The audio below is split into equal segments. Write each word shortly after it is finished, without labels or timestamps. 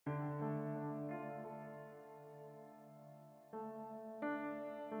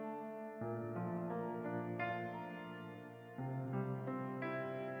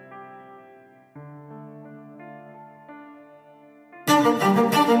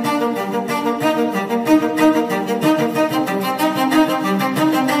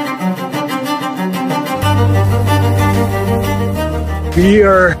We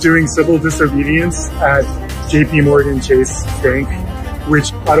are doing civil disobedience at JPMorgan Chase Bank,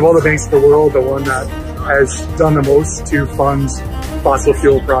 which out of all the banks in the world, the one that has done the most to fund fossil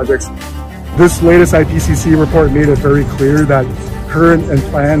fuel projects. This latest IPCC report made it very clear that current and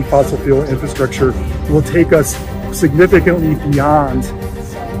planned fossil fuel infrastructure will take us significantly beyond,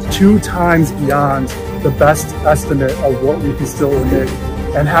 2 times beyond the best estimate of what we can still emit,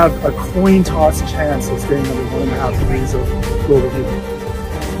 and have a coin toss chance of staying under 1.5 degrees of global heating.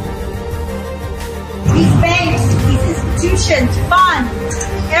 These banks, these institutions fund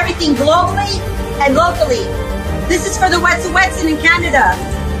everything globally and locally. This is for the 𝑤𝑒'𝑟𝑒 in Canada.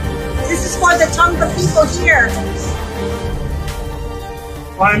 This is for the Tonga people here.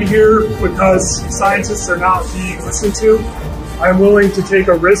 I'm here because scientists are not being listened to. I'm willing to take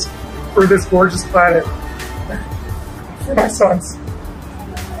a risk for this gorgeous planet, for my sons.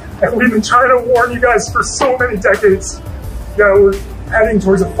 And we've been trying to warn you guys for so many decades that we're heading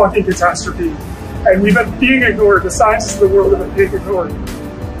towards a fucking catastrophe. And we've been being ignored. The scientists of the world have been being ignored.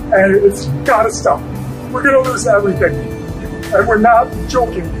 And it's gotta stop. We're gonna lose everything. And we're not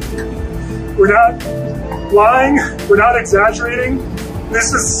joking. We're not lying. We're not exaggerating.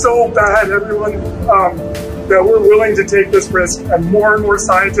 This is so bad, everyone, that we're willing to take this risk. And more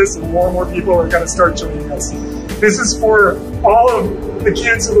scientists and more people are gonna start joining us. This is for all of the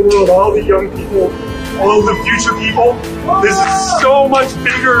kids of the world, all the young people, all of the future people. This is so much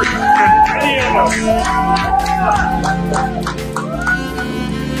bigger than any of us.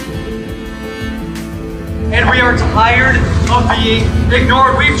 And we are tired of being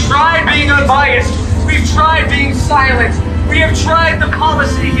ignored. We've tried being unbiased. We've tried being silent. We have tried the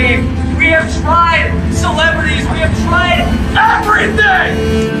policy game. We have tried celebrities. We have tried everything.